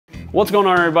What's going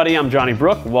on, everybody? I'm Johnny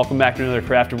Brook. Welcome back to another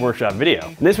Crafted Workshop video.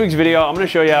 In this week's video, I'm going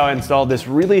to show you how I installed this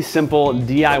really simple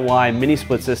DIY mini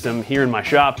split system here in my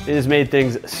shop. It has made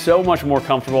things so much more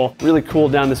comfortable, really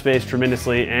cooled down the space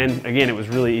tremendously, and again, it was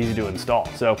really easy to install.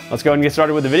 So let's go ahead and get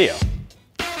started with the video.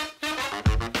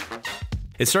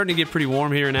 It's starting to get pretty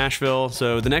warm here in Asheville,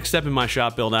 so the next step in my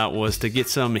shop build out was to get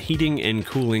some heating and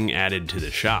cooling added to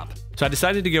the shop. So I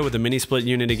decided to go with a mini split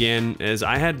unit again, as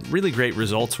I had really great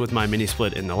results with my mini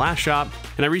split in the last shop,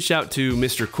 and I reached out to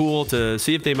Mr. Cool to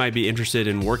see if they might be interested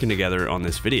in working together on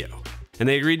this video. And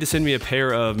they agreed to send me a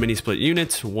pair of mini split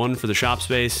units, one for the shop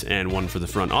space and one for the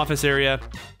front office area.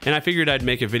 And I figured I'd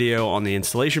make a video on the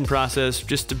installation process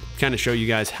just to kind of show you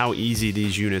guys how easy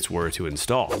these units were to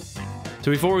install.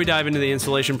 So before we dive into the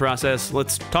installation process,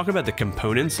 let's talk about the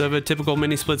components of a typical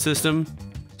mini split system.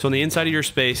 So on the inside of your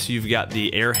space, you've got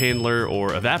the air handler or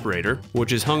evaporator,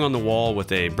 which is hung on the wall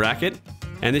with a bracket.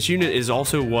 And this unit is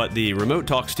also what the remote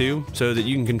talks to, so that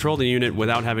you can control the unit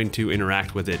without having to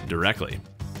interact with it directly.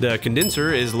 The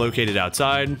condenser is located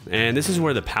outside, and this is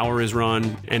where the power is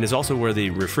run, and is also where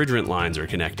the refrigerant lines are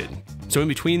connected. So in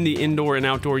between the indoor and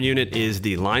outdoor unit is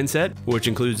the line set, which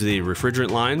includes the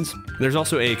refrigerant lines. There's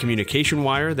also a communication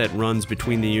wire that runs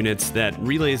between the units that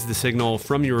relays the signal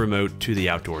from your remote to the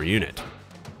outdoor unit.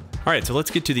 Alright, so let's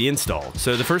get to the install.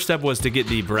 So the first step was to get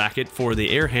the bracket for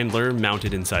the air handler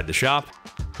mounted inside the shop.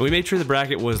 We made sure the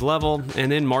bracket was level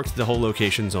and then marked the hole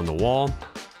locations on the wall.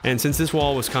 And since this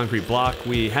wall was concrete block,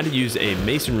 we had to use a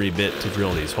masonry bit to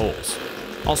drill these holes.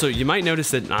 Also, you might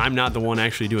notice that I'm not the one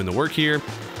actually doing the work here.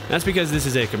 That's because this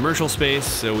is a commercial space,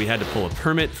 so we had to pull a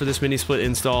permit for this mini split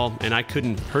install, and I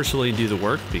couldn't personally do the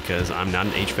work because I'm not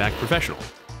an HVAC professional.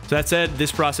 So that said,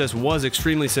 this process was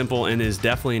extremely simple and is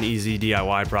definitely an easy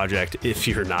DIY project if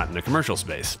you're not in a commercial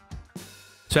space.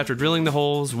 So after drilling the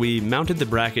holes, we mounted the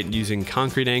bracket using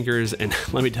concrete anchors, and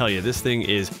let me tell you, this thing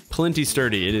is plenty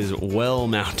sturdy. It is well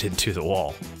mounted to the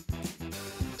wall.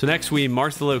 So next we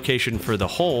marked the location for the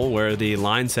hole where the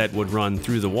line set would run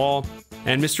through the wall,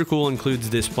 and Mr. Cool includes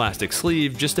this plastic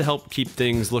sleeve just to help keep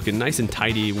things looking nice and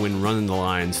tidy when running the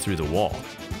lines through the wall.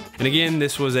 And again,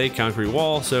 this was a concrete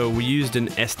wall, so we used an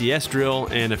SDS drill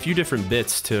and a few different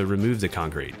bits to remove the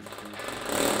concrete.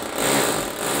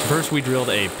 First, we drilled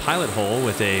a pilot hole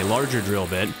with a larger drill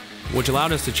bit, which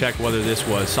allowed us to check whether this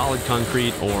was solid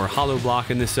concrete or hollow block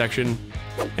in this section.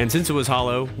 And since it was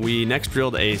hollow, we next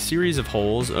drilled a series of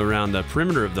holes around the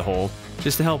perimeter of the hole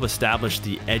just to help establish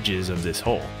the edges of this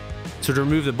hole. So to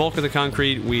remove the bulk of the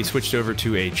concrete, we switched over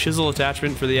to a chisel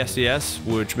attachment for the SDS,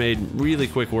 which made really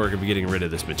quick work of getting rid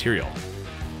of this material.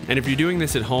 And if you're doing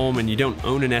this at home and you don't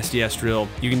own an SDS drill,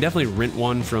 you can definitely rent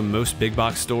one from most big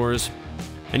box stores.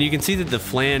 And you can see that the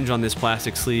flange on this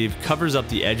plastic sleeve covers up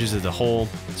the edges of the hole,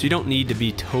 so you don't need to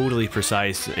be totally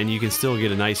precise, and you can still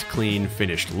get a nice, clean,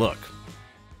 finished look.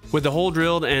 With the hole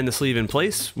drilled and the sleeve in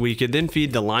place, we could then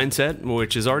feed the line set,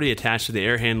 which is already attached to the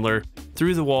air handler,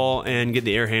 through the wall and get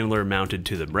the air handler mounted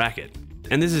to the bracket.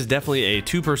 And this is definitely a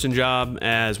two-person job,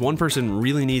 as one person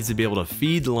really needs to be able to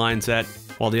feed the line set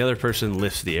while the other person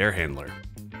lifts the air handler.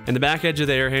 And the back edge of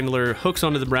the air handler hooks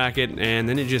onto the bracket, and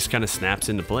then it just kind of snaps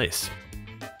into place.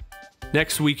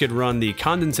 Next, we could run the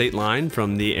condensate line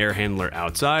from the air handler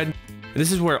outside, and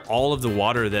this is where all of the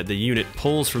water that the unit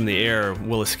pulls from the air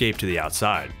will escape to the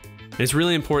outside. And it's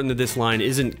really important that this line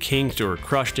isn't kinked or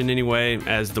crushed in any way,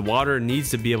 as the water needs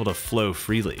to be able to flow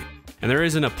freely. And there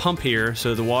isn't a pump here,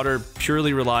 so the water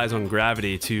purely relies on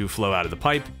gravity to flow out of the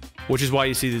pipe, which is why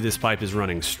you see that this pipe is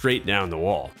running straight down the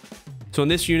wall. So in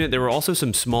this unit, there were also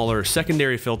some smaller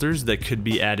secondary filters that could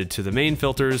be added to the main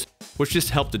filters, which just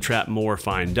help to trap more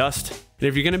fine dust. And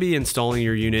if you're going to be installing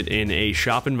your unit in a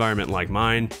shop environment like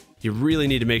mine, you really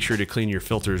need to make sure to clean your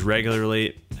filters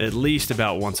regularly, at least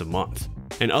about once a month.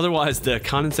 And otherwise, the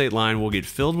condensate line will get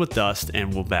filled with dust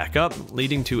and will back up,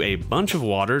 leading to a bunch of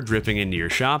water dripping into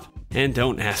your shop. And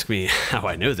don't ask me how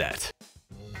I know that.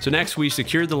 So next, we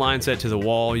secured the line set to the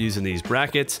wall using these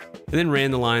brackets, and then ran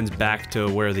the lines back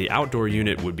to where the outdoor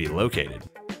unit would be located.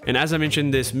 And as I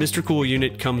mentioned, this Mr. Cool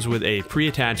unit comes with a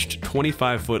pre-attached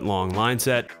 25-foot long line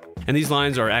set, and these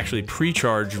lines are actually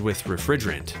pre-charged with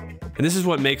refrigerant. And this is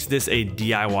what makes this a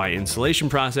DIY installation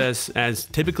process, as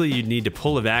typically you'd need to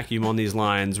pull a vacuum on these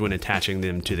lines when attaching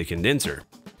them to the condenser.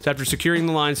 So after securing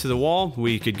the lines to the wall,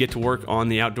 we could get to work on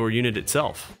the outdoor unit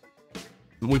itself.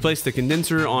 We placed the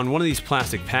condenser on one of these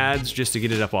plastic pads just to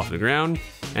get it up off the ground,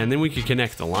 and then we could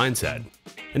connect the line set.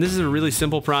 And this is a really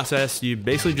simple process. You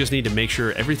basically just need to make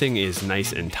sure everything is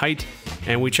nice and tight,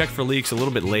 and we checked for leaks a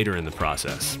little bit later in the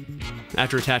process.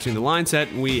 After attaching the line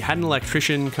set, we had an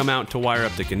electrician come out to wire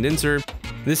up the condenser,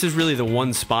 This is really the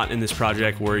one spot in this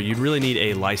project where you'd really need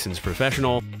a licensed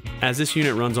professional, as this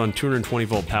unit runs on 220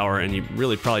 volt power and you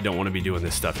really probably don't want to be doing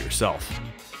this stuff yourself.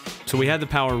 So we had the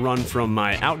power run from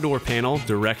my outdoor panel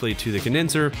directly to the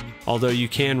condenser, although you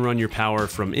can run your power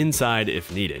from inside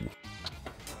if needed.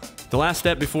 The last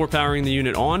step before powering the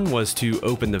unit on was to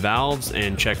open the valves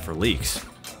and check for leaks.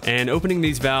 And opening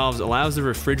these valves allows the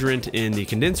refrigerant in the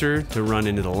condenser to run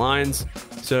into the lines,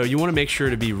 so you want to make sure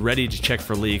to be ready to check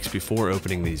for leaks before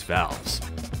opening these valves.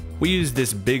 We use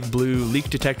this big blue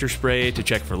leak detector spray to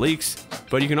check for leaks,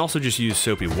 but you can also just use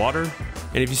soapy water,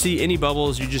 and if you see any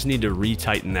bubbles, you just need to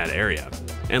re-tighten that area.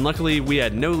 And luckily we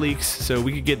had no leaks, so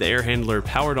we could get the air handler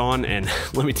powered on, and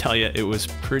let me tell you, it was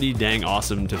pretty dang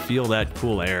awesome to feel that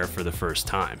cool air for the first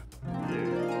time.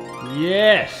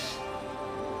 Yes!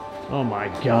 Oh my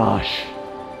gosh.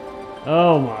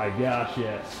 Oh my gosh,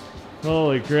 yes.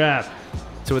 Holy crap.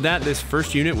 So with that, this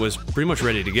first unit was pretty much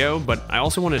ready to go, but I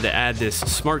also wanted to add this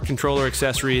smart controller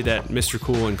accessory that Mr.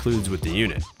 Cool includes with the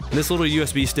unit. And this little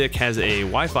USB stick has a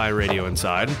Wi-Fi radio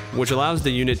inside, which allows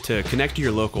the unit to connect to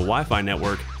your local Wi-Fi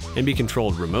network and be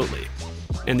controlled remotely.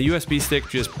 And the USB stick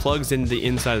just plugs into the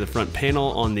inside of the front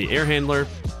panel on the air handler,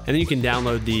 and then you can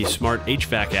download the Smart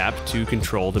HVAC app to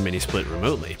control the mini split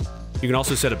remotely. You can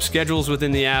also set up schedules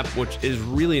within the app, which is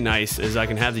really nice as I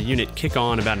can have the unit kick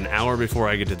on about an hour before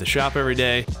I get to the shop every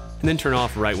day, and then turn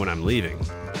off right when I'm leaving.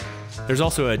 There's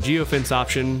also a geofence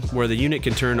option where the unit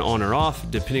can turn on or off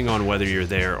depending on whether you're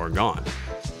there or gone.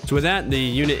 So with that, the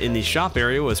unit in the shop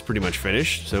area was pretty much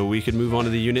finished, so we could move on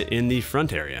to the unit in the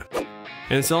front area.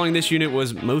 And installing this unit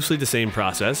was mostly the same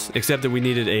process, except that we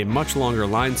needed a much longer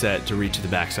line set to reach the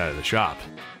back side of the shop.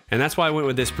 And that's why I went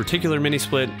with this particular mini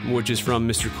split, which is from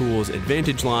Mr. Cool's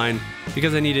Advantage line,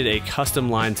 because I needed a custom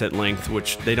line set length,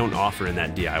 which they don't offer in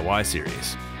that DIY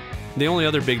series. The only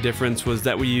other big difference was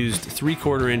that we used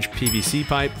 3/4 inch PVC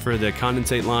pipe for the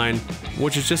condensate line,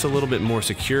 which is just a little bit more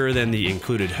secure than the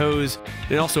included hose.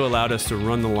 It also allowed us to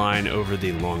run the line over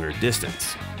the longer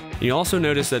distance. You also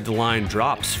notice that the line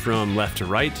drops from left to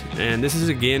right, and this is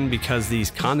again because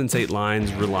these condensate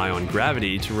lines rely on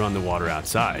gravity to run the water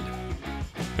outside.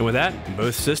 And with that,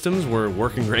 both systems were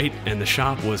working great and the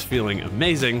shop was feeling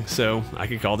amazing, so I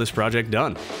could call this project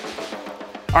done.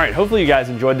 All right, hopefully you guys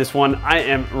enjoyed this one. I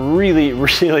am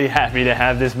really happy to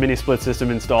have this mini split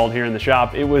system installed here in the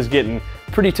shop. It was getting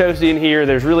pretty toasty in here.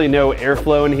 There's really no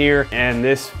airflow in here, and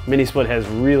this mini split has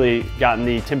really gotten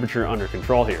the temperature under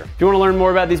control here. If you want to learn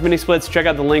more about these mini splits, check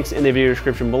out the links in the video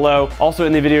description below. Also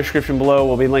in the video description below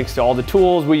will be links to all the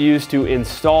tools we use to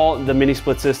install the mini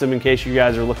split system in case you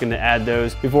guys are looking to add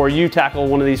those before you tackle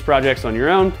one of these projects on your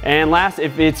own. And last,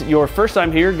 if it's your first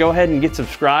time here, go ahead and get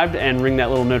subscribed and ring that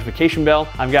little notification bell.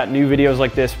 I've got new videos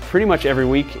like this pretty much every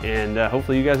week, and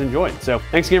hopefully you guys enjoyed. So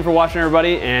thanks again for watching,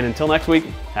 everybody, and until next week,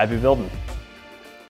 happy building.